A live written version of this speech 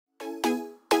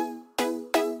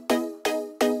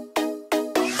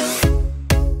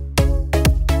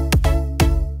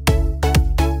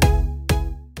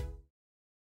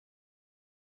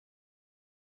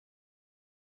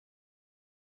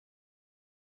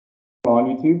on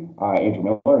YouTube, Andrew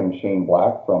Miller and Shane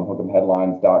Black from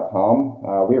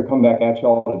Hook'emHeadlines.com. We are coming back at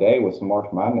y'all today with some March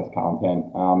Madness content.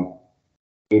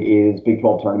 It is Big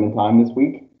 12 tournament time this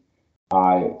week,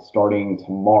 starting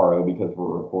tomorrow because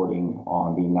we're recording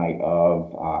on the night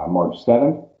of March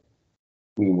 7th.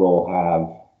 We will have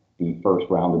the first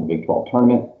round of the Big 12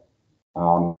 tournament.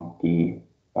 The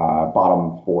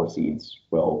bottom four seeds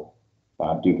will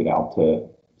duke it out to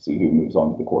see who moves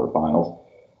on to the quarterfinals.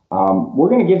 We're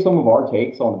going to give some of our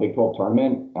takes on the Big 12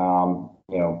 tournament,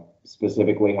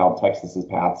 specifically how Texas's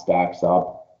path stacks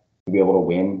up to be able to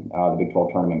win the Big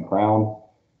 12 tournament crown.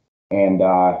 And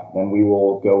then we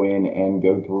will go in and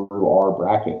go through our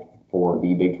bracket for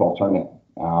the Big 12 tournament.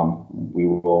 We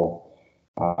will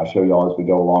show y'all as we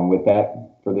go along with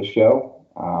that for this show.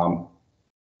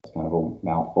 It's kind of a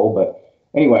mouthful, but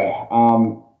anyway,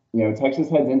 Texas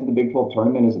heads into the Big 12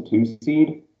 tournament as a 2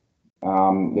 seed.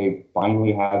 They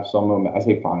finally have some momentum. I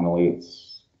say finally,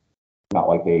 it's not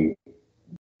like they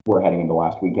were heading into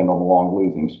last weekend on a long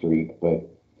losing streak, but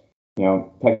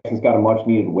Texas got a much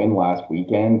needed win last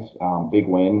weekend. Big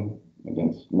win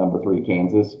against number 3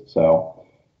 Kansas. So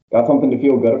got something to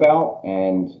feel good about.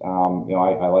 And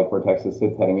I like where Texas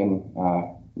sits heading into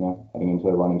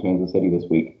the run in Kansas City this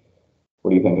week.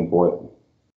 What are you thinking for it?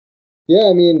 Yeah,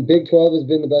 I mean, Big 12 has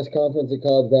been the best conference in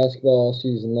college basketball all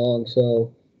season long.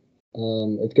 So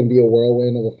it's going to be a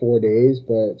whirlwind of 4 days,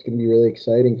 but it's going to be really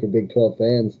exciting for Big 12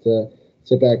 fans to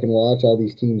sit back and watch all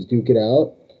these teams duke it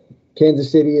out.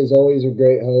 Kansas City is always a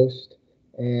great host,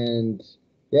 and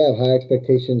I have high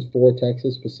expectations for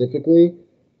Texas specifically.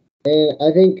 And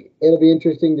I think it'll be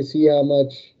interesting to see how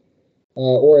much,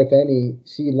 or if any,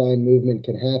 seed line movement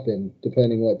can happen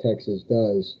depending what Texas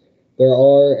does.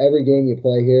 Every game you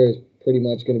play here is pretty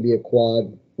much going to be a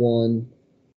quad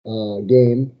 1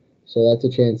 game. So that's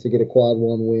a chance to get a quad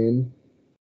 1 win.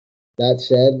 That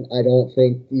said, I don't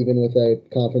think even with a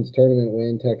conference tournament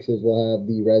win, Texas will have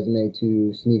the resume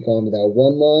to sneak onto that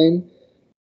 1 line.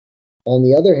 On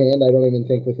the other hand, I don't even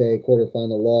think with a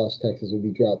quarterfinal loss, Texas would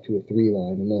be dropped to a 3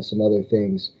 line unless some other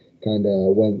things kind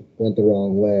of went the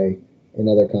wrong way in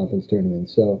other conference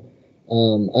tournaments. So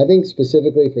I think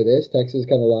specifically for this, Texas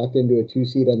kind of locked into a 2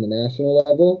 seed on the national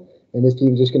level, and this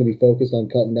team's just going to be focused on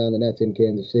cutting down the nets in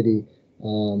Kansas City.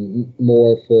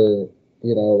 More for,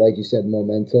 like you said,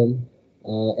 momentum.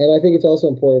 And I think it's also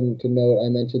important to note, I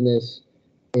mentioned this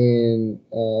in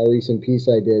a recent piece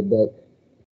I did, but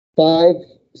 5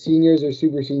 seniors or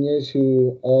super seniors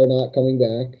who are not coming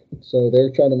back. So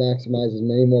they're trying to maximize as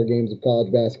many more games of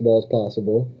college basketball as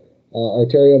possible.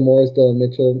 Arterio Morris, Dylan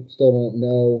Mitchell still don't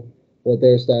know what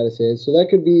their status is. So that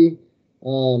could be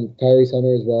Tyrese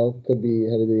Hunter as well, could be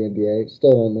headed to the NBA.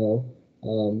 Still don't know.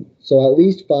 So at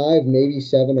least 5, maybe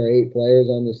 7 or 8 players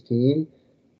on this team.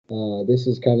 This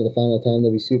is kind of the final time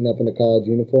they'll be suiting up in a college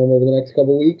uniform over the next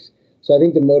couple of weeks. So I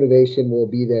think the motivation will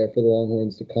be there for the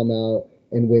Longhorns to come out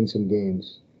and win some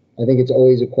games. I think it's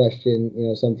always a question,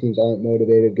 some teams aren't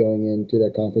motivated going into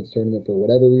their conference tournament for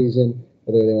whatever reason,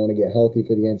 whether they want to get healthy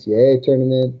for the NCAA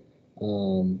tournament.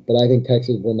 But I think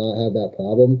Texas will not have that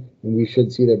problem, and we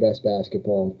should see their best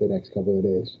basketball the next couple of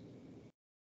days.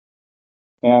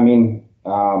 Yeah, I mean,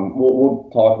 we'll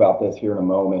talk about this here in a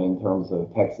moment in terms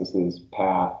of Texas's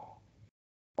path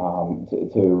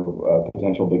to a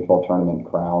potential Big 12 tournament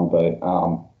crown. But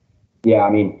I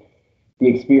mean, the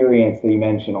experience that you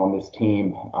mentioned on this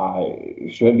team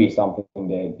should be something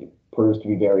that proves to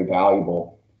be very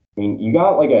valuable. I mean, you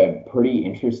got like a pretty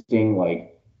interesting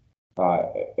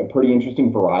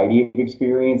variety of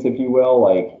experience, if you will,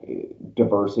 like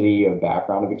diversity of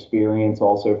background of experience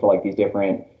also for like these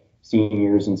different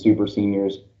seniors and super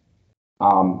seniors.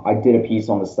 I did a piece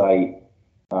on the site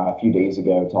a few days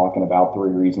ago talking about 3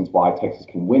 reasons why Texas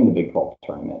can win the Big 12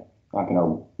 tournament. I'm not going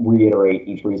to reiterate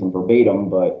each reason verbatim,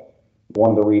 but one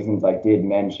of the reasons I did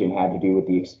mention had to do with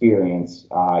the experience.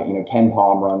 Ken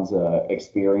Palm runs a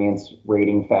experience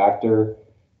rating factor,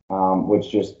 which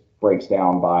just breaks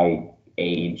down by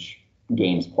age,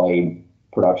 games played,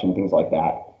 production, things like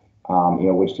that.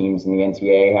 Which teams in the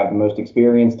NCAA have the most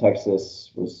experience.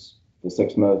 Texas was the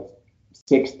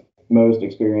 6th most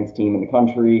experienced team in the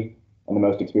country and the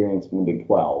most experienced in the Big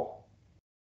 12.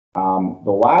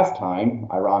 The last time,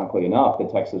 ironically enough,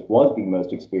 that Texas was the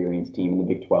most experienced team in the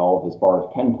Big 12 as far as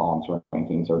Ken Palm's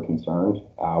rankings are concerned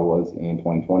was in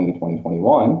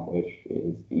 2020-2021, which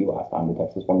is the last time that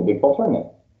Texas won the Big 12 tournament.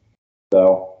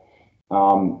 So,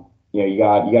 you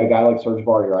got a guy like Serge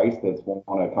Barry-Rice that's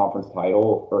won a conference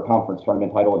title or a conference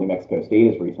tournament title at New Mexico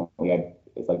State as recently. I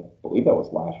believe that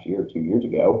was last year, 2 years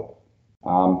ago.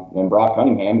 And Brock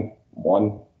Cunningham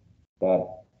won that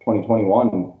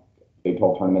 2021 Big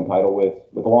 12 tournament title with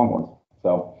the Longhorns.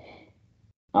 So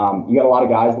you got a lot of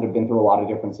guys that have been through a lot of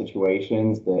different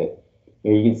situations that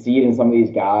you can see it in some of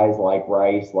these guys like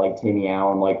Rice, like Timmy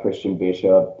Allen, like Christian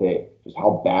Bishop, that just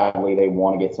how badly they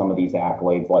want to get some of these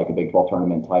accolades, like a Big 12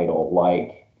 tournament title,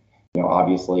 like,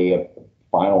 obviously a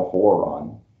Final Four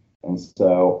run. And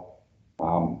so,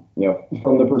 from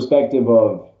the perspective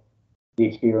of the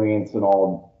experience and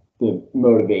all the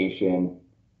motivation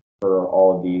for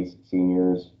all of these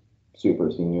seniors,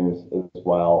 super seniors as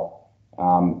well,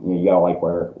 you gotta like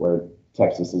where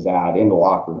Texas is at in the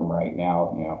locker room right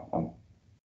now.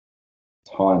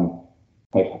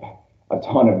 Like a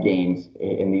ton of games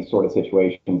in these sort of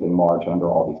situations in March under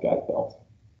all these guys' belts.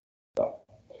 So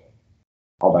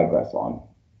I'll digress on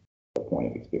the point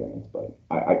of experience, but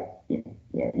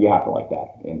you have to like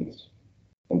that in these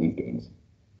games.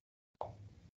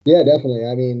 Yeah, definitely.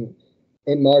 I mean,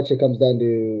 in March it comes down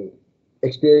to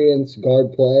experience,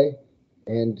 guard play,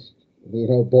 and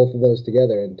both of those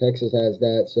together. And Texas has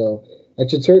that, so that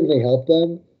should certainly help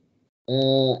them.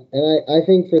 And I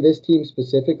think for this team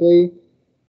specifically,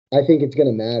 I think it's going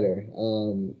to matter.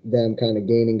 Them kind of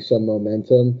gaining some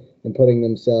momentum and putting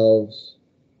themselves,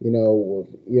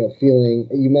 feeling.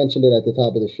 You mentioned it at the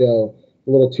top of the show. A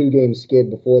little 2-game skid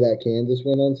before that Kansas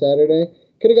win on Saturday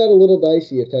could have got a little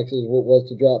dicey if Texas was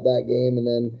to drop that game and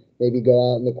then maybe go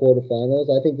out in the quarterfinals.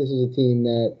 I think this is a team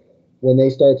that when they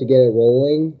start to get it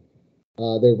rolling,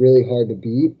 they're really hard to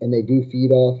beat, and they do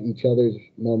feed off each other's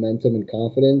momentum and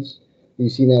confidence.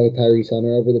 You've seen that with Tyrese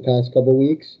Hunter over the past couple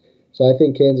weeks. So I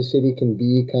think Kansas City can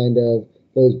be kind of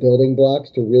those building blocks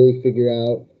to really figure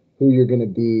out who you're going to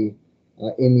be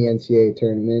in the NCAA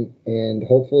tournament. And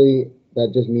hopefully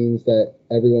that just means that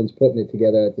everyone's putting it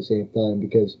together at the same time,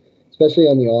 because especially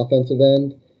on the offensive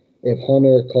end, if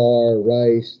Hunter, Carr,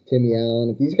 Rice, Timmy Allen,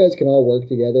 if these guys can all work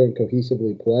together and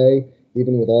cohesively play,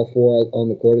 even with all four on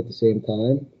the court at the same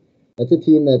time, that's a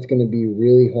team that's going to be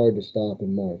really hard to stop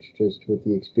in March, just with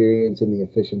the experience and the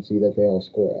efficiency that they all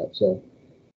score at. So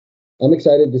I'm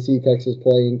excited to see Texas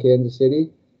play in Kansas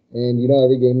City. And,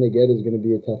 every game they get is going to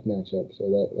be a tough matchup. So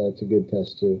that's a good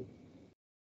test, too.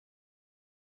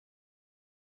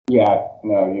 Yeah,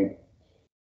 no,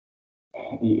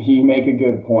 you make a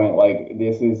good point. Like,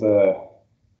 this is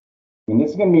going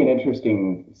to be an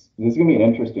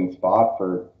interesting spot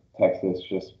for Texas,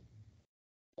 just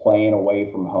playing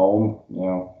away from home,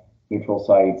 neutral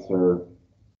sites or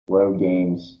road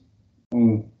games. I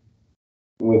mean,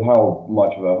 with how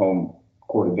much of a home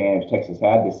court advantage Texas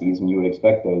had this season, you would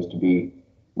expect those to be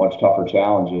much tougher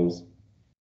challenges.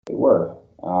 They were.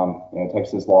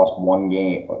 Texas lost one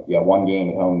game at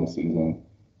home this season.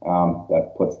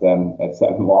 That puts them at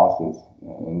 7 losses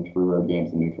in true road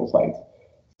games and neutral sites.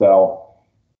 So,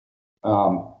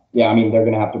 they're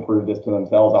going to have to prove this to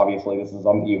themselves. Obviously, this is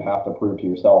something you have to prove to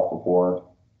yourself before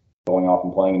going off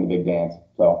and playing in the big dance.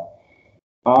 So,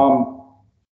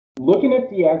 looking at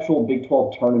the actual Big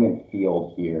 12 tournament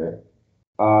field here,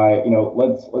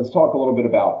 let's talk a little bit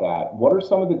about that. What are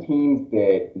some of the teams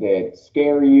that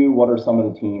scare you? What are some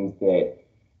of the teams that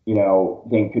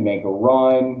think could make a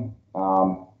run?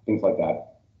 Things like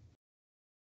that.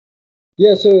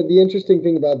 Yeah, so the interesting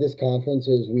thing about this conference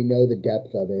is we know the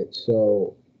depth of it.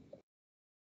 So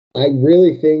I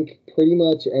really think pretty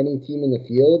much any team in the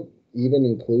field, even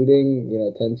including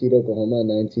 10 seed Oklahoma and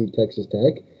 9 seed Texas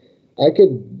Tech, I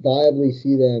could viably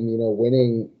see them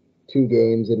winning 2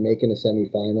 games and making a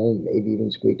semifinal, maybe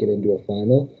even squeak it into a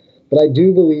final. But I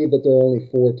do believe that there are only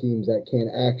 4 teams that can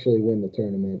actually win the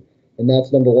tournament, and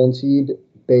that's number 1 seed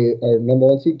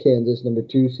Kansas, number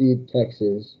 2 seed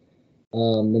Texas,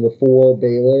 number 4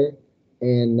 Baylor,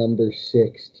 and number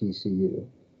 6 TCU.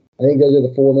 I think those are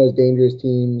the 4 most dangerous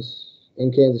teams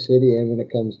in Kansas City, and when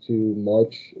it comes to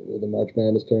the March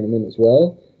Madness tournament as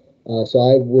well. So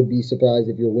I would be surprised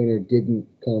if your winner didn't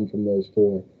come from those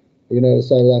 4. You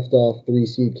notice I left off 3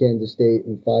 seed Kansas State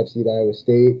and 5 seed Iowa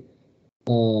State.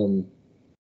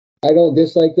 I don't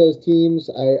dislike those teams.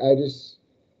 I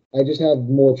just have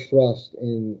more trust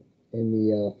in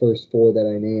the first 4 that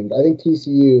I named. I think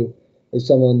TCU is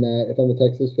someone that, if I'm a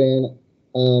Texas fan,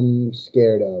 I'm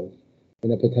scared of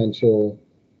in a potential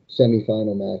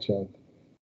semifinal matchup.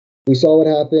 We saw what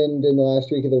happened in the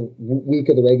last week of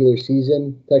the regular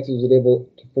season. Texas was able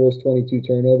to force 22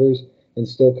 turnovers and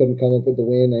still couldn't come up with the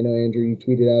win. I know, Andrew, you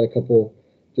tweeted out a couple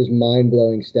just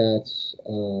mind-blowing stats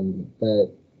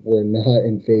that were not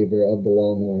in favor of the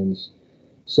Longhorns.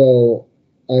 So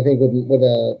I think with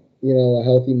a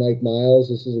healthy Mike Miles,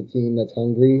 this is a team that's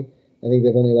hungry. I think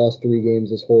they've only lost 3 games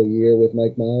this whole year with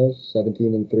Mike Miles,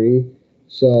 17-3.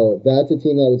 So that's a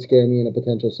team that would scare me in a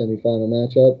potential semifinal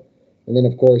matchup. And then,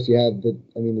 of course, you have the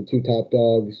 2 top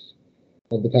dogs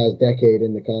of the past decade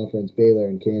in the conference, Baylor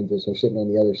and Kansas, are sitting on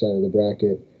the other side of the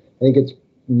bracket. I think it's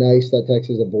nice that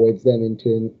Texas avoids them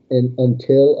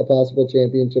until a possible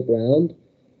championship round.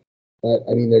 But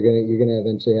I mean, you're gonna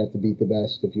eventually have to beat the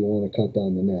best if you want to cut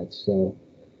down the nets. So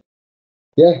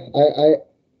yeah, I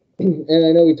and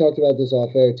I know we talked about this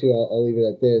off air too. I'll leave it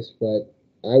at this, but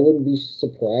I wouldn't be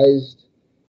surprised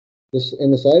this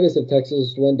in the slightest if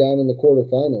Texas went down in the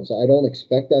quarterfinals. I don't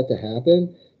expect that to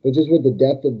happen, but just with the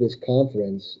depth of this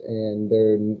conference and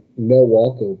there are no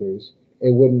walkovers,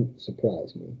 it wouldn't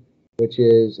surprise me. Which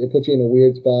is, it puts you in a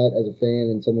weird spot as a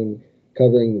fan and someone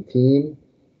covering the team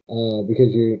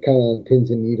because you're kind of on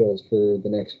pins and needles for the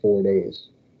next 4 days.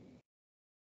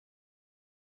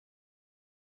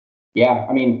 Yeah,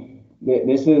 I mean,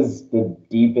 this is the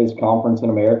deepest conference in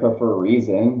America for a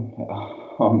reason.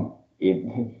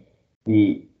 It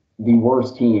the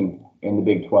worst team in the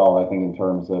Big 12, I think, in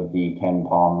terms of the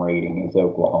KenPom rating is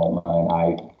Oklahoma, and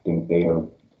I think they are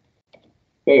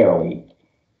barely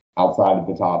outside of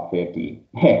the top 50.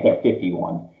 They're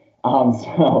 51.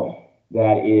 So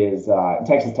that is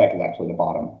Texas Tech is actually the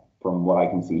bottom from what I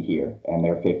can see here, and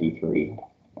they're 53.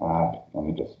 Let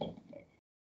me just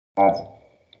that's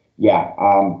yeah.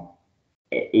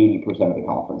 80% of the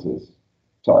conferences.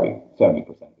 Sorry,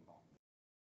 70%.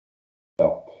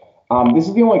 So this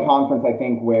is the only conference I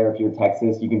think where if you're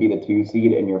Texas, you can be the 2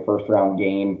 seed in your first round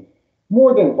game.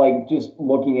 More than like just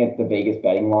looking at the Vegas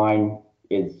betting line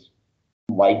is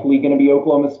likely going to be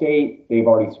Oklahoma State. They've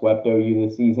already swept OU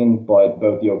this season, but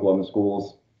both the Oklahoma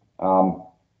schools are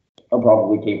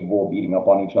probably capable of beating up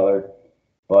on each other.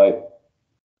 But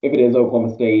if it is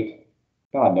Oklahoma State,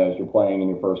 God knows you're playing in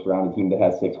your first round a team that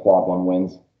has 6 quad one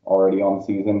wins already on the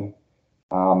season.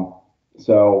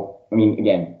 So I mean,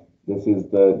 again, this is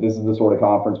the sort of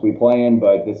conference we play in,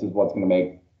 but this is what's going to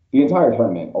make the entire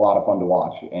tournament a lot of fun to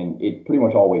watch, and it pretty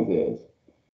much always is.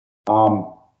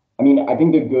 I mean, I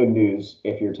think the good news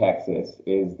if you're Texas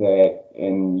is that,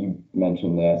 and you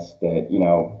mentioned this, that, you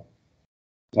know,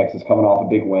 Texas coming off a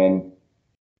big win,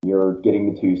 you're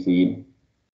getting the 2 seed,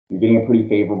 you're getting a pretty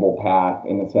favorable path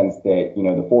in the sense that, you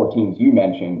know, the 4 teams you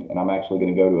mentioned, and I'm actually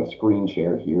going to go to a screen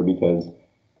share here because I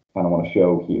kind of want to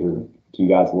show here to you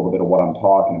guys a little bit of what I'm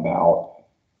talking about.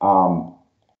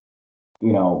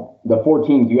 You know, the 4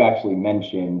 teams you actually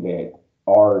mentioned that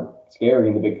are scary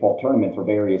in the Big 12 tournament for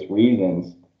various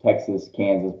reasons, Texas,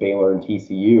 Kansas, Baylor, and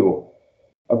TCU,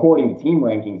 according to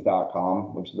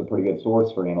TeamRankings.com, which is a pretty good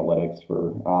source for analytics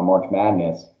for March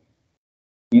Madness,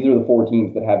 these are the 4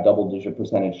 teams that have double-digit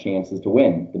percentage chances to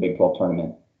win the Big 12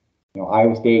 tournament. You know,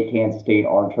 Iowa State, Kansas State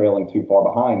aren't trailing too far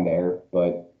behind there,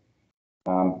 but,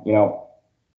 you know,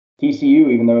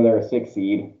 TCU, even though they're a 6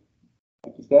 seed,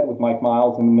 like you said, with Mike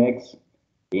Miles in the mix,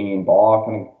 Damian Baugh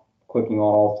kind of clicking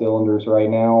on all cylinders right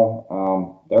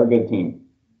now, they're a good team.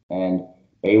 And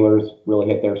Baylor's really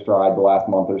hit their stride the last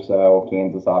month or so.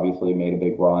 Kansas obviously made a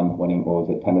big run, winning, what was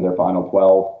it, 10 of their final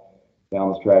 12 down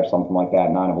the stretch, something like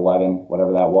that, 9 of 11,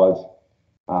 whatever that was.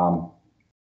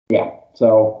 Yeah,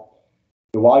 so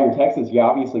while you're Texas, you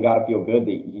obviously got to feel good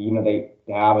that, you know, they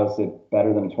have us at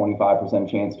better than a 25%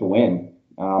 chance to win.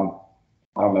 I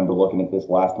don't remember looking at this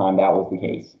last time that was the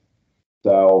case.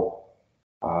 So,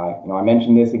 you know, I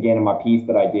mentioned this again in my piece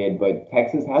that I did, but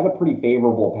Texas has a pretty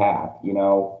favorable path. You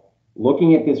know,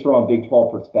 looking at this from a Big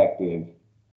 12 perspective,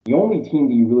 the only team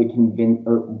that you really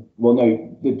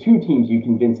the 2 teams you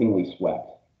convincingly swept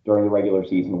during the regular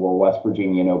season were West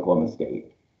Virginia and Oklahoma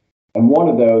State. And one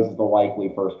of those is the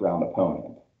likely first round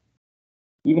opponent.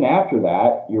 Even after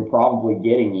that, you're probably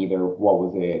getting either, what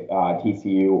was it,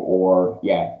 TCU or,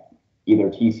 either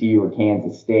TCU or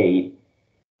Kansas State.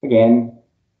 Again,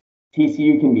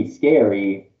 TCU can be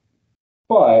scary,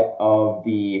 but of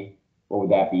the, what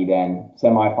would that be then,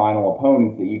 semifinal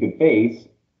opponents that you could face,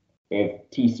 if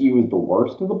TCU is the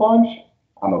worst of the bunch,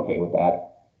 I'm okay with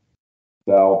that.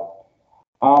 So,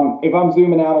 if I'm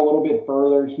zooming out a little bit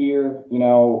further here, you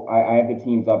know, I have the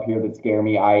teams up here that scare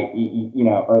me, you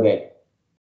know, or that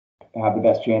have the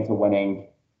best chance of winning.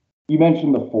 You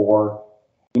mentioned the 4.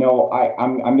 You know,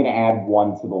 I'm going to add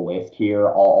 1 to the list here.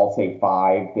 I'll say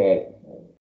 5 that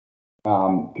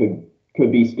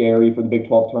could be scary for the Big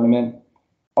 12 tournament.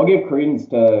 I'll give credence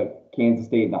to Kansas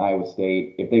State and Iowa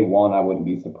State. If they won, I wouldn't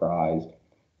be surprised.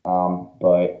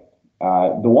 But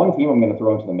the one team I'm going to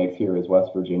throw into the mix here is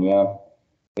West Virginia.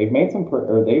 They've made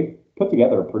they've put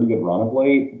together a pretty good run of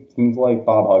late. It seems like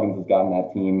Bob Huggins has gotten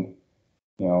that team,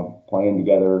 you know, playing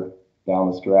together down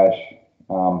the stretch.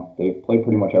 They've played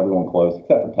pretty much everyone close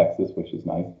except for Texas, which is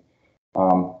nice.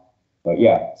 But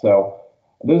yeah, so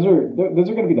those are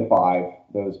going to be the 5.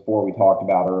 Those 4 we talked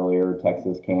about earlier: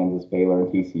 Texas, Kansas, Baylor,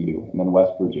 and TCU, and then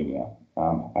West Virginia.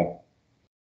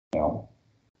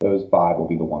 Those five will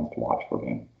be the ones to watch for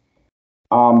me.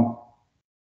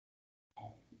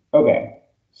 Okay,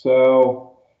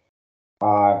 so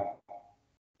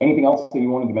anything else that you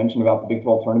wanted to mention about the Big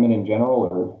 12 tournament in general,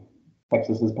 or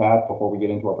Texas's path before we get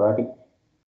into our bracket?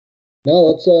 No,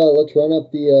 let's run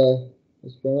up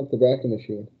the bracket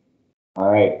machine. All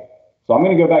right, so I'm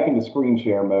going to go back into screen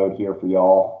share mode here for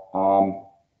y'all.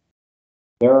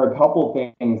 There are a couple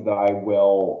things that I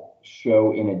will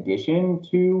show in addition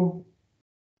to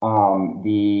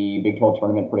the Big 12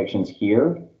 tournament predictions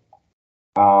here,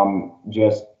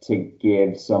 just to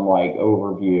give some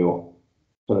overview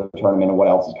to the tournament and what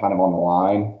else is kind of on the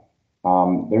line.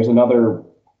 There's another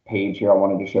page here I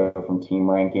wanted to show from Team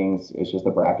Rankings. It's just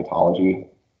the bracketology.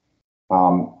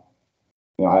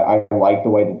 I like the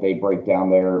way that they break down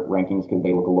their rankings because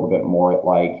they look a little bit more at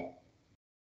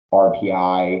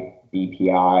RPI,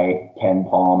 BPI,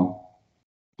 KenPom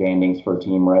standings for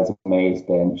team resumes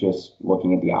than just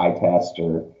looking at the eye test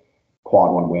or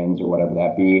quad one wins or whatever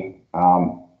that be.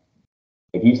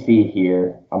 If you see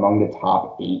here, among the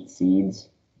top 8 seeds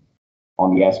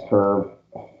on the S curve,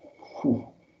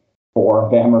 4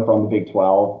 of them are from the Big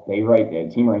 12. Team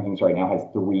Rankings right now has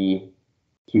 3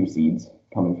 2 seeds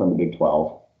coming from the Big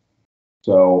 12.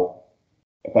 So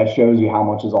if that shows you how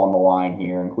much is on the line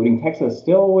here, including Texas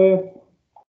still with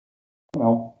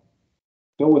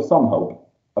some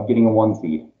hope of getting a 1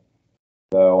 seed.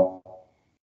 So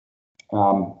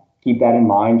keep that in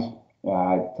mind.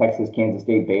 Texas, Kansas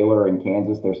State, Baylor, and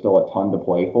Kansas, there's still a ton to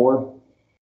play for.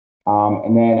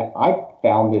 And then I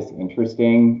found this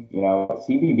interesting.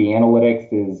 CBB Analytics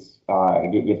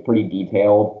gets pretty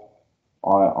detailed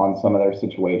on some of their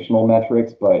situational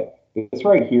metrics, but this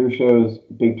right here shows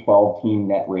Big 12 team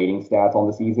net rating stats on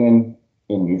the season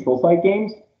in neutral site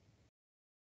games.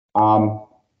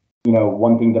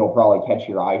 One thing that'll probably catch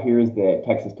your eye here is that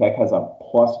Texas Tech has a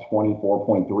plus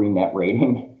 24.3 net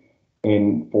rating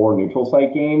in 4 neutral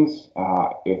site games.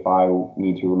 If I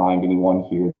need to remind anyone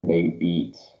here, they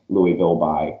beat Louisville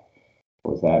by,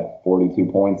 42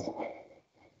 points?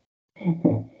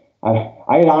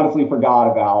 I had honestly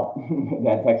forgot about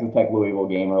that Texas Tech Louisville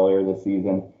game earlier this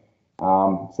season,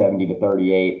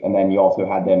 70-38, and then you also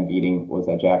had them beating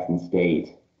Jackson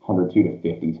State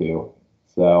 102-52.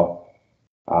 So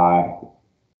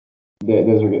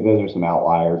those are some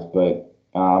outliers, but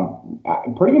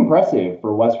pretty impressive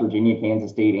for West Virginia,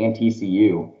 Kansas State, and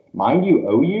TCU. Mind you,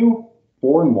 OU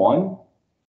 4-1.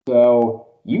 So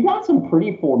you got some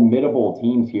pretty formidable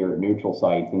teams here at neutral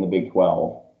sites in the Big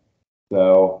 12.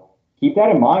 So keep that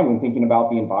in mind when thinking about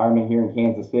the environment here in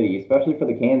Kansas City, especially for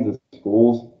the Kansas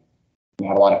schools. You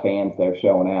have a lot of fans there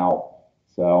showing out.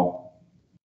 So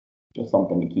just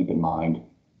something to keep in mind.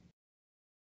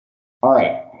 All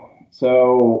right.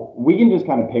 So we can just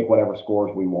kind of pick whatever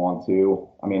scores we want to.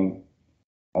 I think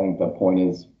the point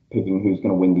is picking who's going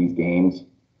to win these games.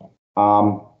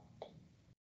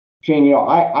 Shane,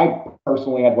 I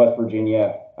personally had West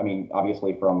Virginia.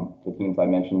 Obviously from the teams I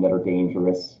mentioned that are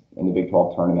dangerous in the Big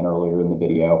 12 tournament earlier in the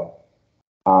video.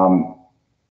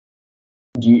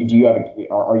 Do you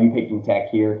are you picking Tech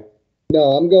here?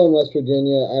 No, I'm going West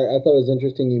Virginia. I thought it was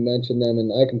interesting you mentioned them,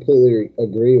 and I completely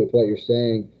agree with what you're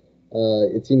saying.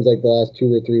 It seems like the last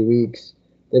 2 or 3 weeks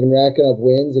they've been racking up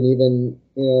wins, and even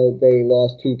they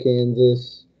lost to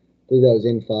Kansas. I believe that was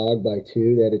in Fog by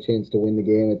 2. They had a chance to win the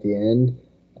game at the end.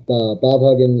 Bob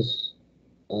Huggins,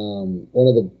 one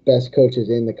of the best coaches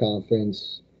in the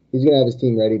conference. He's gonna have his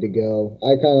team ready to go.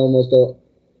 I kind of almost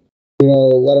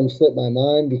let them slip my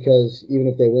mind because even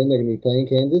if they win, they're gonna be playing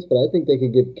Kansas. But I think they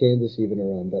could give Kansas even a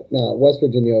run. But no, West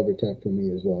Virginia over Tech for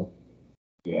me as well.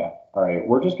 Yeah. All right.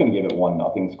 We're just going to give it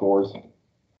 1-0 scores.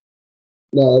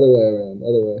 No, other way around.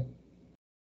 Other way.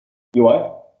 You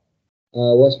what?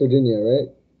 West Virginia, right?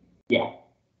 Yeah.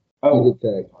 Oh. You did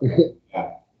Tech.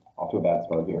 Yeah. Off to a bad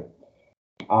start here.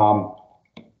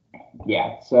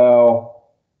 Yeah. So.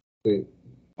 Sweet.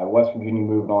 West Virginia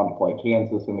moving on to play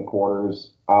Kansas in the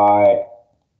quarters.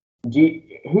 Who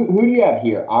do you have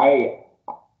here?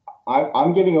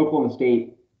 I'm giving Oklahoma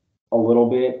State a little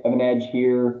bit of an edge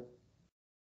here.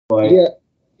 But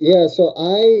yeah. So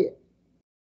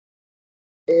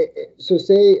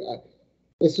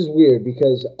this is weird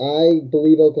because I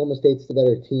believe Oklahoma State's the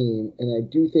better team, and I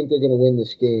do think they're going to win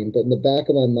this game. But in the back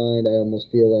of my mind, I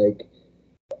almost feel like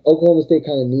Oklahoma State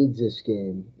kind of needs this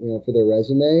game, for their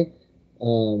resume.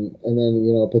 And then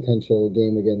a potential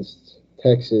game against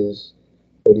Texas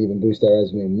would even boost that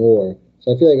resume more.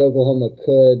 So I feel like Oklahoma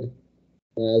could,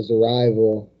 as a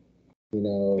rival, screw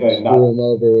them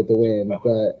over with the win.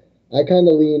 But I kind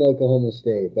of lean Oklahoma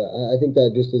State, but I think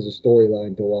that just is a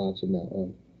storyline to watch in that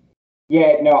one.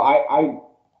 Yeah, no, I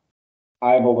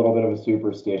have a little bit of a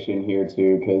superstition here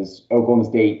too, because Oklahoma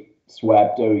State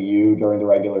swept OU during the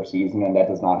regular season, and that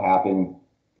does not happen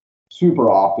super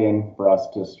often for us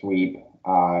to sweep.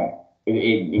 I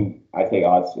say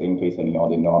us in case any of y'all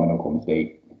didn't know, I'm an Oklahoma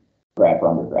State grad for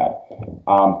undergrad.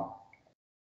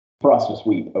 For us to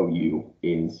sweep OU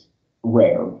is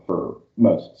rare for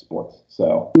most sports.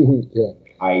 So Yeah.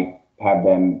 I have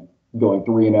them going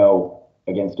 3-0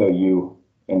 against OU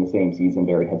in the same season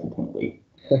very hesitantly.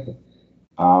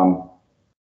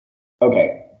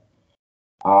 Okay.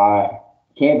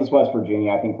 Kansas, West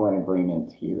Virginia. I think we're in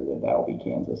agreement here that that'll be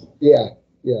Kansas. Yeah,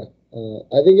 yeah.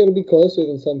 I think it'll be closer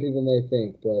than some people may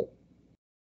think, but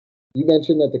you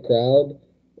mentioned that the crowd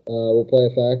will play a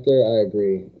factor. I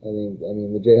agree. I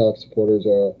mean, the Jayhawk supporters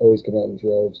are always come out in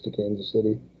droves to Kansas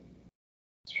City.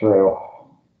 It's true.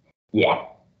 Yeah.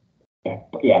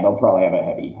 Yeah, they'll probably have a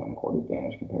heavy home court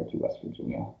advantage compared to West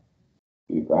Virginia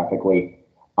geographically.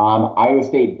 Iowa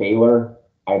State, Baylor.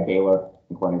 I have Baylor. I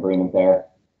think we're in agreement there.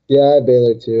 Yeah, I have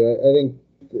Baylor too. I think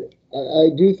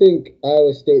I do think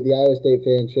the Iowa State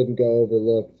fans shouldn't go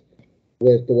overlooked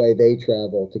with the way they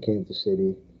travel to Kansas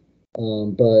City.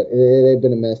 But they've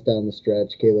been a mess down the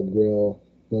stretch. Caleb Grill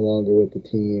no longer with the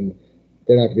team.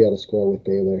 They're not gonna be able to score with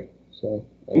Baylor. So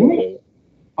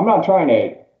I'm not trying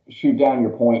to shoot down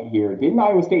your point here. Did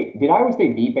Iowa State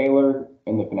beat Baylor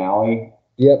in the finale?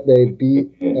 Yep, they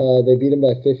beat them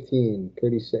by 15.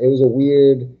 It was a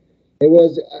weird. It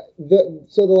was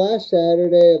the last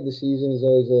Saturday of the season is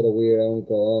always a little weird. I won't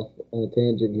go off on a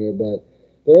tangent here, but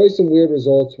there are always some weird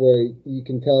results where you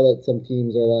can tell that some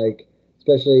teams are like,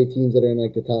 especially teams that are in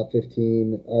like the top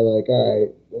 15, are like, all right,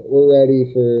 we're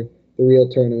ready for the real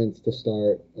tournaments to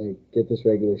start. Like, get this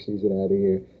regular season out of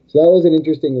here. So that was an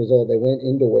interesting result. They went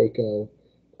into Waco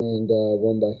and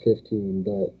won by 15,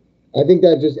 but I think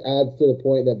that just adds to the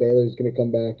point that Baylor's going to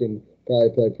come back and probably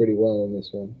play pretty well in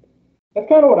this one. That's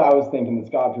kind of what I was thinking,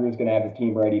 that Scott Drew is going to have his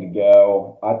team ready to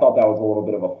go. I thought that was a little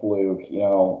bit of a fluke.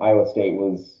 Iowa State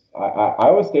was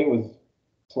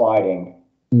sliding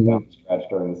down the stretch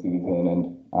during the season,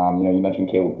 and you mentioned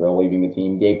Caleb Grill leaving the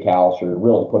team. Gabe Kalsher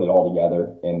really put it all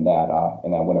together in that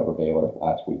win over Baylor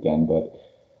last weekend. But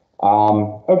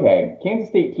okay, Kansas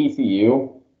State,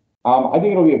 TCU. I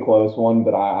think it'll be a close one,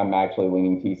 but I'm actually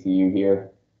leaning TCU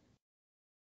here.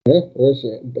 Yeah, we're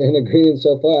in agreement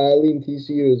so far. I lean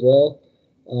TCU as well.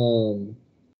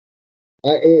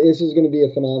 This is going to be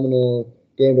a phenomenal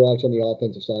game to watch on the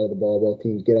offensive side of the ball. Both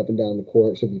teams get up and down the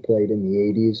court. Should be played in the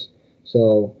 80s.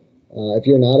 So if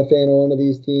you're not a fan of one of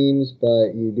these teams,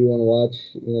 but you do want to watch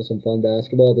some fun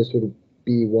basketball, this would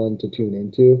be one to tune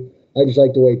into. I just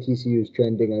like the way TCU is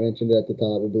trending. I mentioned it at the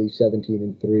top. I believe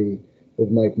 17-3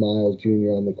 with Mike Miles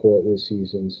Jr. on the court this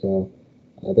season. So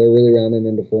they're really rounding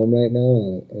into form right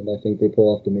now, and I think they pull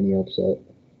off the mini upset.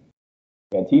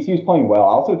 Yeah, TCU's playing well.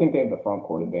 I also think they have the front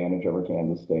court advantage over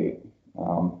Kansas State,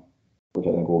 which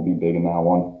I think will be big in that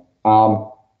one.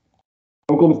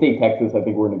 Oklahoma State, Texas. I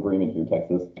think we're in agreement here,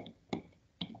 Texas.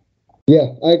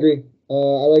 Yeah, I agree.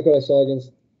 I like what I saw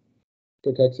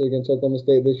for Texas against Oklahoma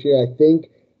State this year.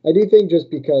 I do think just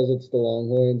because it's the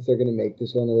Longhorns, they're going to make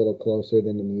this one a little closer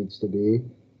than it needs to be.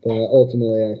 But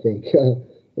ultimately, I think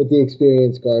with the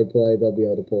experienced guard play, they'll be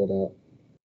able to pull it out.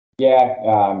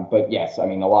 Yeah, but yes, I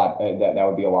mean, a lot that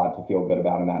would be a lot to feel good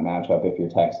about in that matchup if you're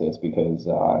Texas, because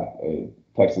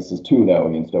Texas is 2-0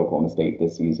 against Oklahoma State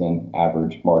this season,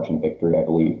 average margin of victory, I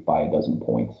believe, by 12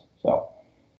 points. So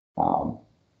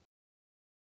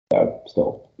that would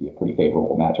still be a pretty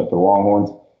favorable matchup for the Longhorns.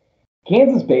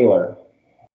 Kansas, Baylor.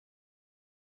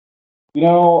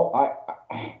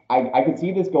 I could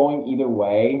see this going either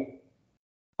way.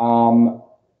 I'm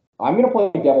going to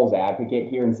play devil's advocate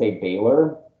here and say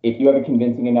Baylor. If you have a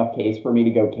convincing enough case for me to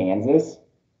go Kansas,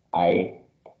 I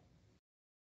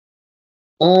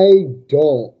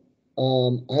don't.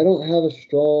 I don't have a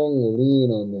strong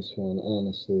lean on this one,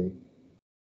 honestly.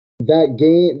 That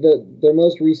game, their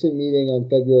most recent meeting on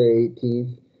February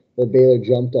 18th, where Baylor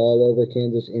jumped all over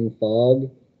Kansas in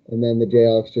fog, and then the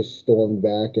Jayhawks just stormed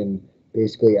back and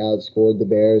basically outscored the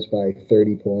Bears by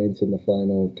 30 points in the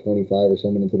final 25 or so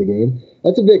minutes of the game.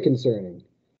 That's a bit concerning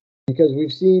because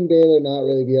we've seen Baylor not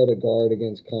really be able to guard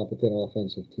against competent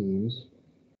offensive teams.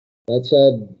 That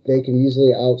said, they can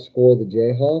easily outscore the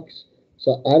Jayhawks.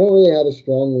 So I don't really have a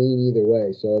strong lean either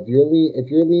way. So if you're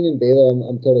leaning Baylor,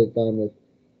 I'm totally fine with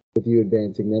you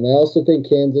advancing them. I also think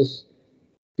Kansas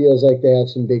feels like they have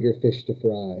some bigger fish to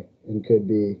fry and could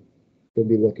be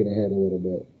looking ahead a little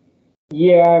bit.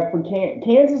 Yeah, for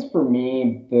Kansas, for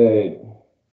me,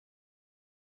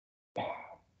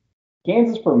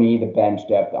 Kansas, for me, the bench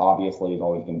depth obviously is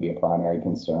always going to be a primary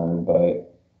concern,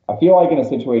 but I feel like in a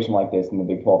situation like this in the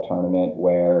Big 12 tournament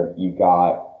where you've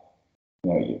got,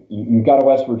 you've got a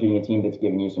West Virginia team that's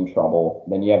giving you some trouble,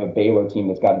 then you have a Baylor team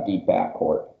that's got a deep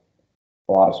backcourt,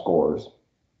 a lot of scores.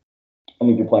 I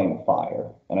think you're playing with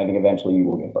fire, and I think eventually you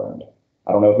will get burned.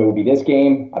 I don't know if it would be this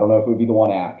game. I don't know if it would be the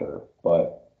one after,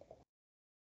 but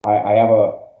I have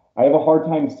a hard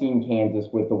time seeing Kansas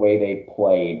with the way they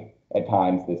played at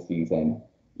times this season,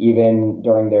 even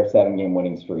during their 7-game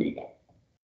winning streak.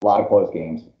 A lot of close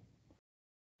games.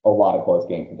 A lot of close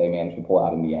games that they managed to pull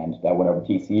out in the end. That win over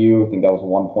TCU, I think that was a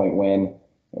 1-point win.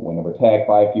 They win over Tech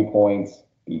by a few points,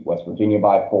 beat West Virginia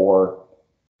by 4,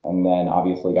 and then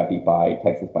obviously got beat by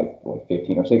Texas by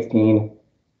 15 or 16.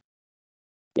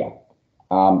 Yeah.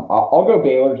 I'll go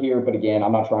Baylor here, but again,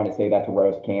 I'm not trying to say that to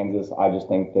roast Kansas. I just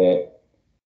think that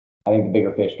I think the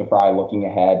bigger fish to fry looking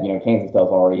ahead, Kansas does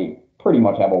already pretty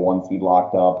much have a 1 seed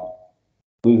locked up.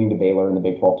 Losing to Baylor in the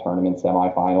Big 12 tournament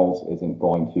semifinals isn't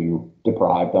going to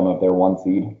deprive them of their 1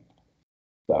 seed.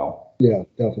 So yeah,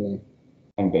 definitely.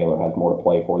 I think Baylor has more to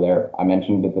play for there. I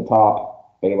mentioned at the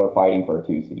top, Baylor fighting for a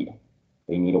 2 seed.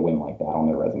 They need a win like that on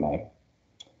their resume.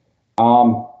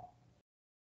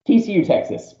 TCU,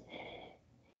 Texas.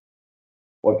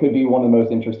 What could be one of the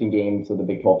most interesting games of the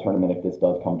Big 12 tournament if this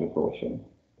does come to fruition.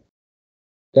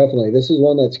 Definitely. This is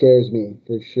one that scares me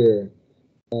for sure.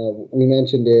 We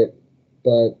mentioned it,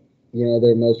 but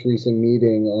their most recent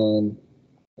meeting on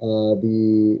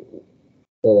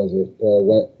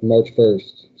March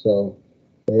 1st. So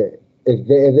if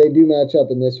they do match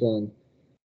up in this one,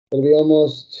 it'll be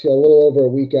almost a little over a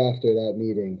week after that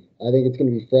meeting. I think it's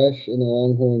going to be fresh in the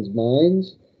Longhorns'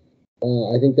 minds.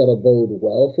 I think that'll bode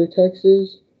well for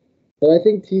Texas, but I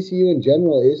think TCU in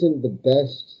general isn't the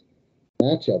best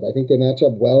matchup. I think they match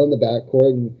up well in the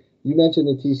backcourt, and you mentioned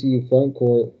the TCU front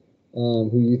court,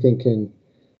 who you think can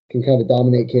kind of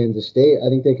dominate Kansas State. I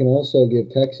think they can also give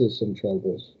Texas some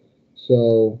troubles.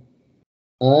 So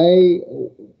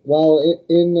while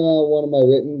in one of my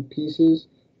written pieces,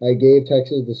 I gave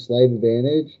Texas the slight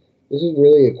advantage. This is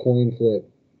really a coin flip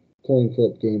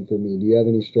game for me. Do you have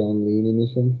any strong lean in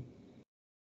this one?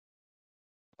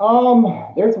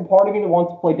 There's a part of me that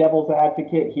wants to play devil's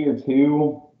advocate here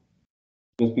too,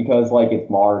 just because it's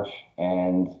March,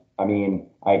 and I mean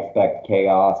I expect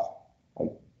chaos.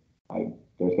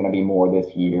 There's going to be more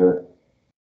this year.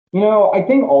 I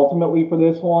think ultimately for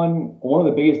this one of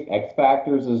the biggest X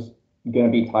factors is going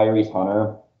to be Tyrese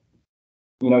Hunter.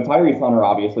 Tyrese Hunter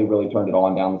obviously really turned it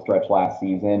on down the stretch last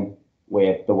season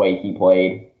with the way he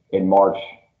played in March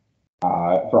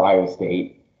for Iowa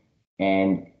State,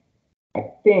 and I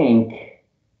think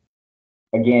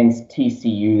against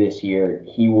TCU this year,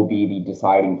 he will be the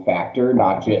deciding factor,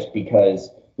 not just because,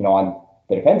 on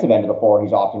the defensive end of the floor,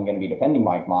 he's often going to be defending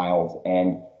Mike Miles,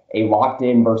 and a locked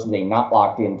in versus a not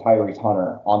locked in Tyrese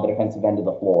Hunter on the defensive end of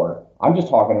the floor. I'm just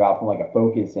talking about from a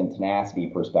focus and tenacity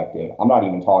perspective. I'm not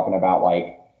even talking about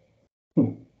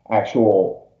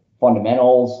actual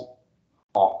fundamentals,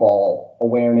 off-ball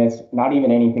awareness, not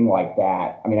even anything like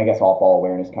that. I mean, I guess off-ball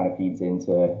awareness kind of feeds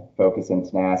into focus and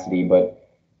tenacity, but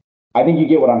I think you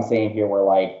get what I'm saying here, where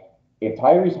if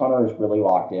Tyrese Hunter is really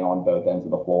locked in on both ends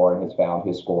of the floor and has found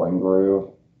his scoring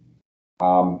groove,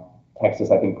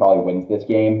 Texas, I think, probably wins this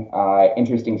game.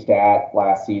 Interesting stat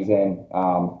last season.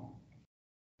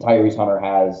 Tyrese Hunter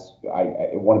has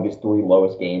one of his 3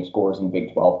 lowest game scores in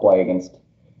Big 12 play against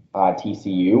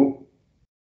TCU.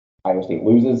 Iowa State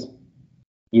loses.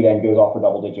 He then goes off for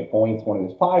double-digit points, one of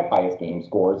his 5 highest game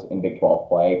scores in Big 12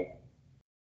 play.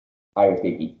 Iowa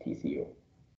State beats TCU.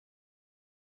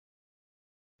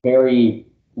 Very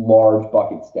large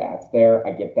bucket stats there.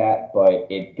 I get that, but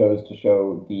it goes to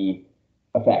show the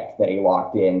effect that a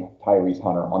locked-in Tyrese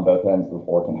Hunter on both ends of the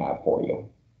floor can have for you.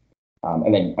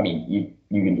 And then, I mean,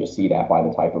 you can just see that by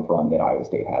the type of run that Iowa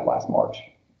State had last March.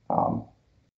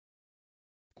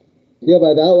 Yeah,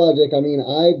 by that logic, I mean,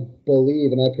 I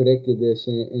believe, and I predicted this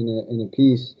in a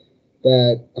piece,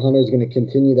 that Hunter's going to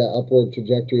continue that upward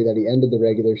trajectory that he ended the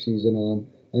regular season on.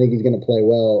 I think he's going to play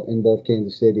well in both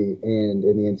Kansas City and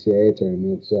in the NCAA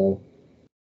tournament. So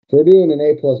if we're doing an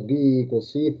A plus B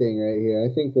equals C thing right here, I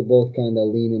think we're both kind of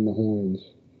leaning the horns.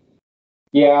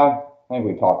 Yeah, I think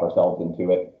we talked ourselves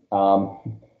into it.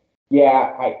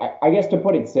 Yeah, I guess to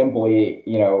put it simply,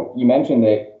 you mentioned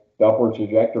that the upward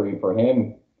trajectory for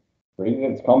him,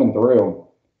 it's coming through.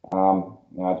 I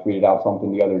tweeted out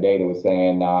something the other day that was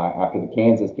saying after the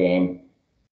Kansas game,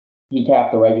 he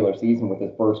capped the regular season with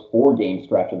his first 4-game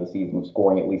stretch of the season of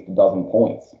scoring at least 12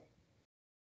 points.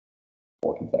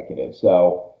 4 consecutive.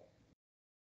 So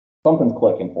something's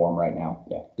clicking for him right now.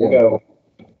 Yeah. We'll go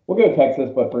we'll go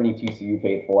Texas, but for any TCU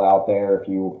faithful out there, if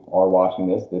you are watching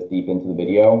this deep into the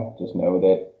video, just know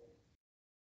that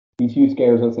TCU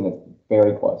scares us and it's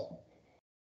very close.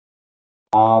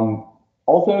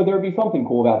 Also, there would be something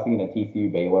cool about seeing a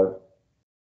TCU Baylor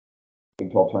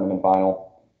Big 12 tournament final.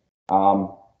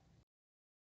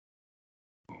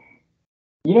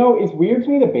 It's weird to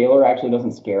me that Baylor actually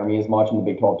doesn't scare me as much in the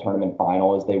Big 12 tournament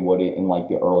final as they would in like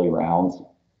the early rounds.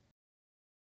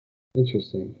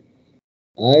 Interesting.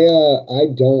 I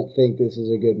don't think this is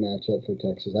a good matchup for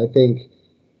Texas. I think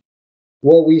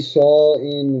what we saw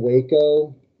in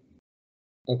Waco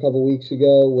a couple weeks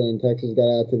ago when Texas got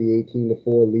out to the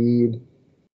 18-4 lead,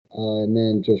 and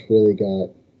then just really got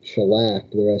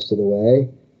shellacked the rest of the way.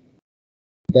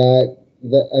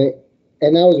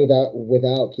 And that was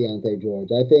without Keontae George.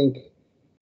 I think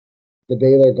the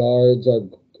Baylor guards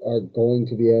are going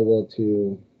to be able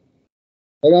to.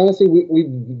 Like, honestly, we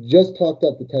just talked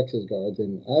up the Texas guards,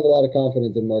 and I have a lot of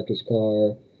confidence in Marcus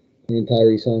Carr and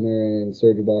Tyrese Hunter and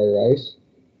Serge Rice.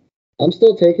 I'm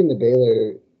still taking the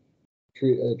Baylor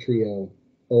trio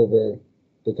over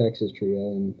the Texas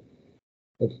trio. And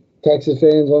if Texas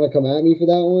fans want to come at me for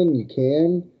that one, you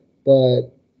can. But,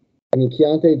 I mean,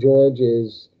 Keontae George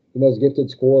is the most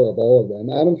gifted scorer of all of them.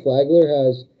 Adam Flagler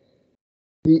has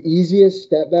the easiest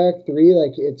step back three.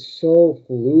 Like, it's so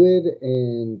fluid,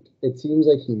 and it seems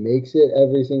like he makes it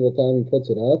every single time he puts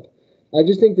it up. I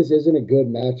just think this isn't a good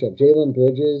matchup. Jalen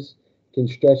Bridges can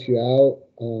stretch you out.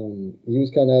 He was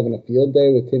kind of having a field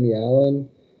day with Timmy Allen.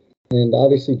 And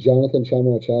obviously Jonathan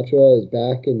Tchamwa-Tchatchoua is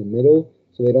back in the middle,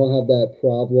 so they don't have that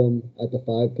problem at the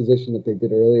 5 position that they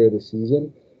did earlier this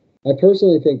season. I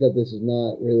personally think that this is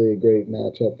not really a great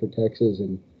matchup for Texas,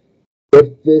 and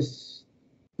if this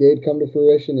did come to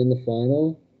fruition in the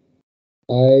final,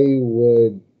 I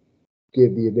would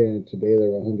give the advantage to Baylor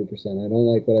 100%. I don't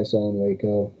like what I saw in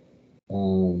Waco.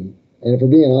 And if we're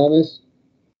being honest,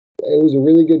 it was a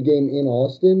really good game in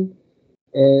Austin.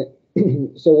 And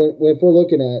so if we're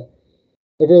looking at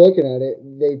it,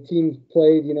 the teams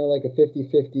played, like a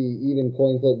 50-50 even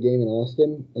coin flip game in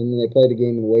Austin, and then they played a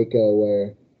game in Waco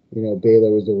where,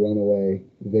 Baylor was the runaway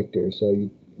victor. So you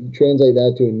translate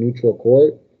that to a neutral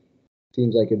court,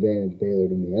 seems like advantage Baylor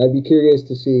to me. I'd be curious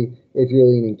to see if you're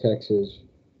leaning Texas.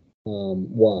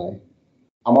 Why?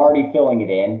 I'm already filling it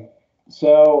in.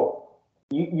 So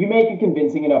you make a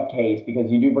convincing enough case because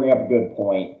you do bring up a good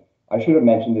point. I should have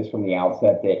mentioned this from the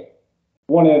outset that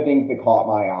one of the things that caught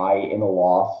my eye in the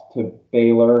loss to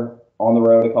Baylor on the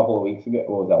road a couple of weeks ago,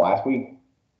 what was that, last week?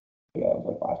 Yeah, it was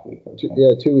like last week.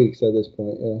 2 weeks at this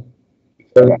point, yeah.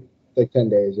 Okay. Like 10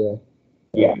 days, yeah.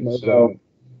 Yeah, so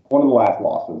one of the last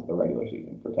losses of the regular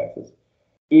season for Texas.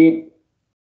 It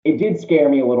did scare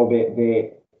me a little bit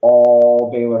that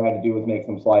all Baylor had to do was make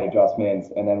some slight adjustments,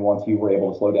 and then once you were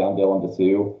able to slow down Dylan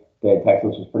Disu, that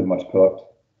Texas was pretty much cooked.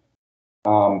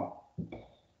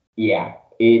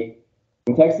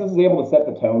 When Texas is able to set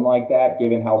the tone like that,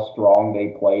 given how strong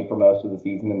they played for most of the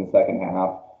season in the second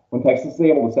half, when Texas is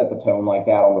able to set the tone like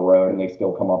that on the road and they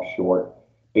still come up short,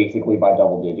 basically by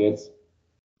double digits,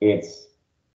 it's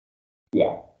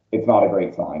not a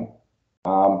great sign.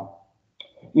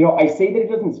 I say that it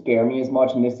doesn't scare me as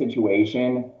much in this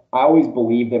situation. I always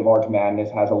believe that March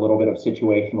Madness has a little bit of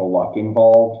situational luck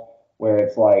involved, where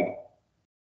it's like,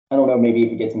 I don't know, maybe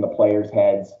if it gets in the players'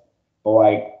 heads, but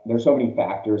like there's so many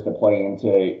factors that play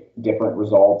into different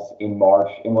results in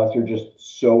March, unless you're just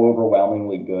so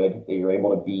overwhelmingly good that you're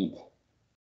able to beat,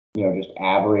 just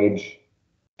average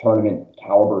tournament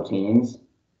caliber teams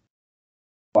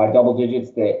by double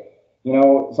digits that,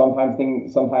 sometimes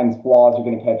flaws are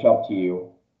going to catch up to you.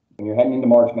 When you're heading into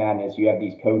March Madness, you have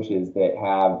these coaches that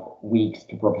have weeks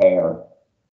to prepare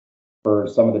for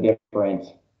some of the different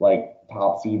like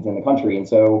top seeds in the country. And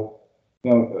so,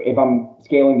 if I'm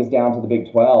scaling this down to the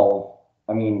Big 12,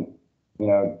 I mean,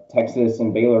 Texas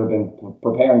and Baylor have been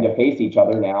preparing to face each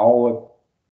other now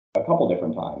a couple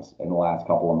different times in the last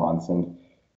couple of months. And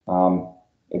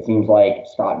it seems like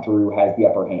Scott Drew has the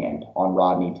upper hand on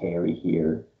Rodney Terry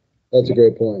here. That's a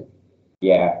great point.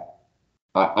 Yeah.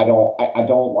 I don't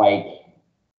like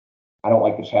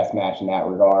the chess match in that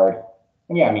regard.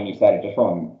 And yeah, I mean, you said it, just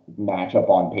from a matchup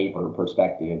on paper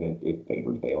perspective, it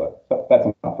favors Baylor. So that's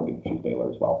enough for me to choose Baylor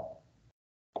as well.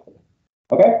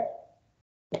 Okay.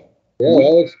 Yeah,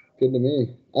 that looks good to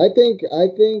me. I think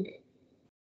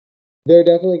there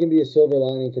definitely can be a silver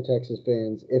lining for Texas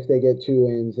fans if they get 2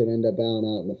 wins and end up bowing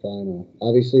out in the final.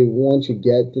 Obviously, once you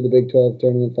get to the Big 12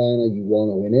 tournament final, you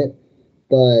want to win it.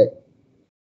 But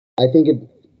I think it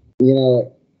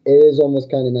is almost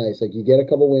kind of nice. Like, you get a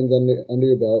couple wins under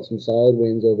your belt, some solid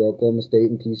wins over Oklahoma State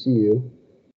and TCU.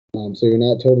 So you're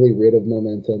not totally rid of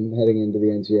momentum heading into the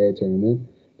NCAA tournament,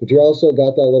 but you also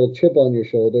got that little chip on your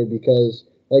shoulder because,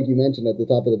 like you mentioned at the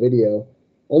top of the video,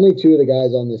 only two of the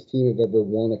guys on this team have ever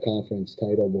won a conference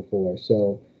title before.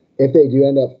 So if they do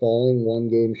end up falling one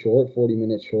game short, 40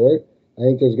 minutes short, I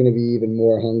think there's going to be even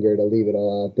more hunger to leave it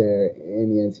all out there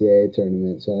in the NCAA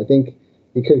tournament. So I think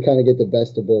you could kind of get the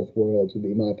best of both worlds would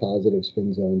be my positive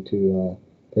spin zone to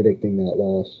predicting that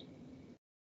loss.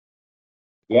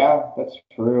 Yeah, that's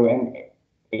true. And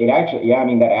it actually, yeah, I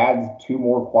mean, that adds two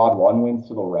more quad one wins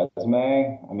to the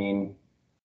resume. I mean,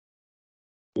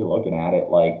 you're looking at it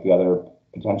like the other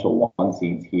potential one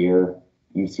seeds here,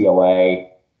 UCLA,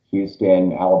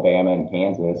 Houston, Alabama, and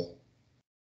Kansas.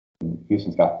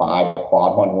 Houston's got five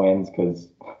quad one wins because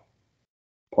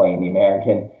playing the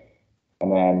American. And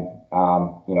then,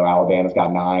 Alabama's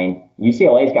got nine.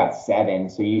 UCLA's got seven.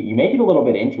 So you make it a little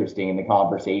bit interesting in the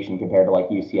conversation compared to like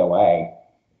UCLA.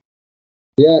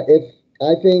 Yeah,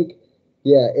 I think,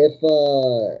 yeah,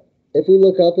 if we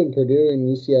look up and Purdue and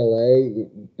UCLA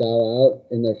bow out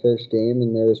in their first game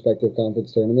in their respective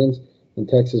conference tournaments, and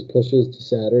Texas pushes to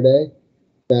Saturday,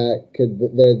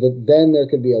 then there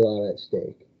could be a lot at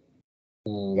stake.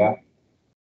 Yeah.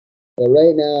 But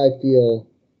right now, I feel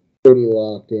pretty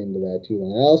locked into that two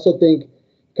line. I also think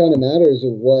kind of matters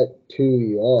what two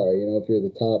you are. You know, if you're the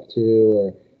top two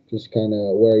or just kind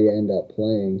of where you end up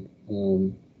playing.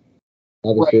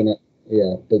 Obviously, Right. not.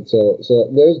 Yeah, but so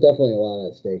there's definitely a lot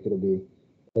at stake. It'll be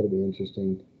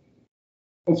interesting.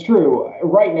 It's true.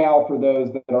 Right now, for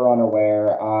those that are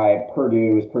unaware,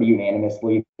 Purdue is pretty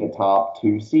unanimously the top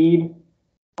two seed.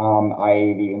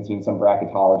 I've even seen some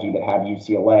bracketology that have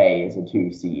UCLA as a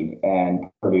two seed and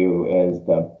Purdue is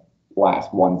the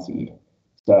last one seed.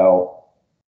 So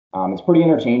it's pretty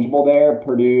interchangeable there.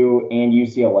 Purdue and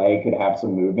UCLA could have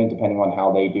some movement depending on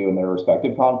how they do in their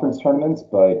respective conference tournaments.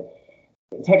 But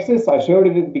Texas, I showed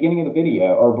it at the beginning of the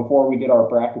video or before we did our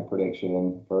bracket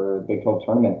prediction for the Big 12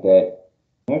 tournament that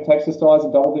Texas still has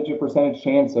a double-digit percentage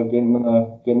chance of getting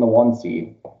the one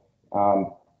seed. I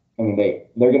mean,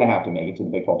 they're going to have to make it to the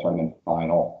Big 12 tournament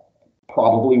final,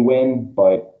 probably win.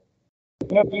 But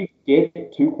if you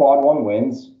get two quad one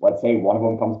wins, let's say one of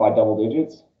them comes by double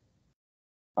digits,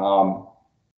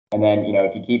 and then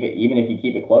if you keep it, even if you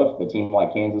keep it close with a team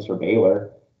like Kansas or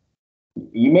Baylor,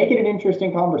 you make it an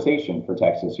interesting conversation for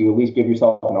Texas. You at least give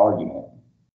yourself an argument.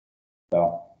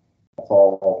 So that's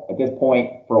all at this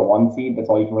point for a one seed. That's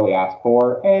all you can really ask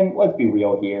for. And let's be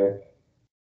real here.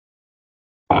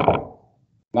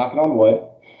 Knocking on wood,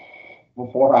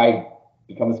 before I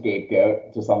become a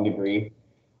scapegoat to some degree.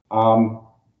 I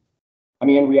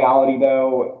mean, in reality,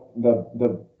 though,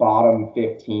 the bottom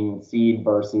 15 seed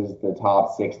versus the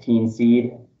top 16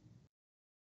 seed,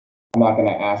 I'm not going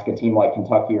to ask a team like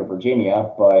Kentucky or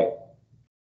Virginia, but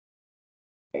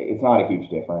it's not a huge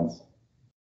difference.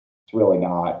 It's really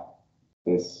not.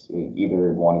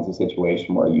 Either one is a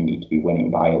situation where you need to be winning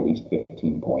by at least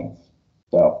 15 points.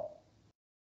 So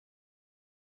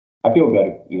I feel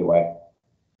good either way.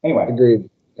 Anyway, Agreed.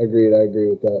 I agree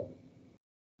with that.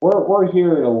 we're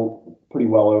here pretty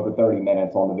well over 30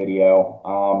 minutes on the video.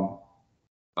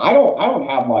 I don't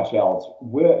have much else.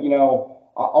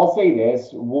 I'll say this: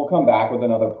 we'll come back with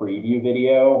another preview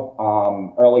video,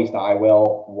 or at least I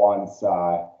will once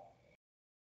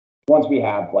we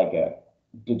have like a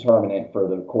determinant for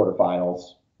the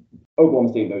quarterfinals. Oklahoma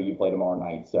State, though, you play tomorrow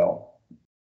night, so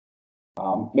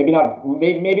maybe not a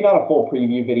full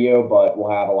preview video, but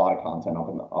we'll have a lot of content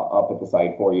up at the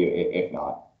site for you if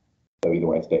not. So either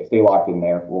way, stay locked in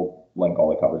there. We'll link all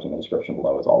the coverage in the description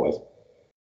below as always.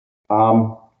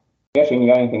 Yeah, Shane,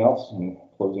 you got anything else? Any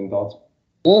closing thoughts?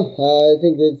 No, I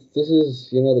think that this is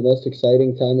the most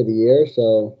exciting time of the year.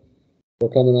 So we're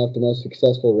coming off the most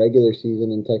successful regular season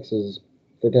in Texas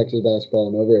for Texas basketball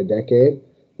in over a decade.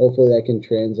 Hopefully that can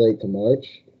translate to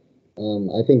March.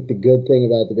 I think the good thing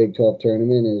about the Big 12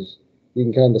 tournament is you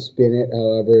can kind of spin it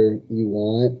however you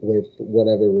want with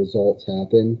whatever results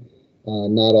happen.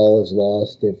 Not all is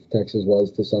lost if Texas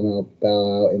was to somehow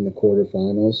bow out in the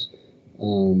quarterfinals.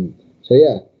 So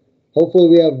yeah, hopefully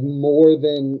we have more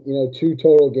than two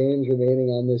total games remaining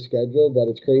on this schedule. But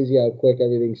it's crazy how quick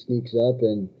everything sneaks up,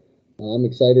 and I'm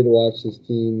excited to watch this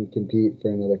team compete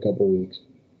for another couple weeks.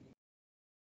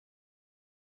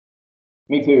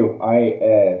 Me too.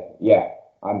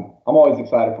 I'm always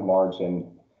excited for March, and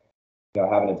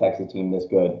having a Texas team this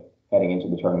good heading into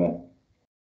the tournament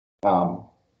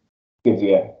gives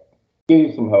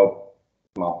you some hope,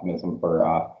 some optimism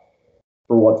for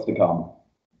what's to come.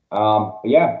 But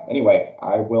yeah, anyway,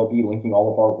 I will be linking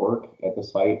all of our work at the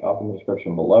site up in the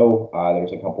description below.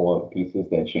 There's a couple of pieces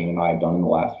that Shane and I have done in the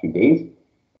last few days.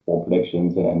 bold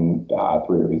predictions and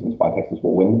 3 reasons why Texas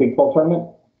will win the Big 12 tournament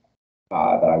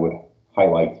that I would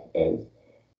highlight as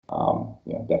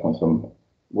definitely some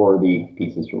worthy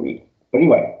pieces to read. But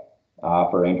anyway,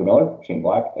 for Andrew Miller, Shane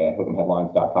Black at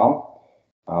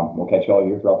hook'emheadlines.com. We'll catch you all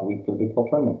here throughout the week for the Big 12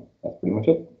 tournament. That's pretty much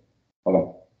it. Okay.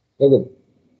 Okay.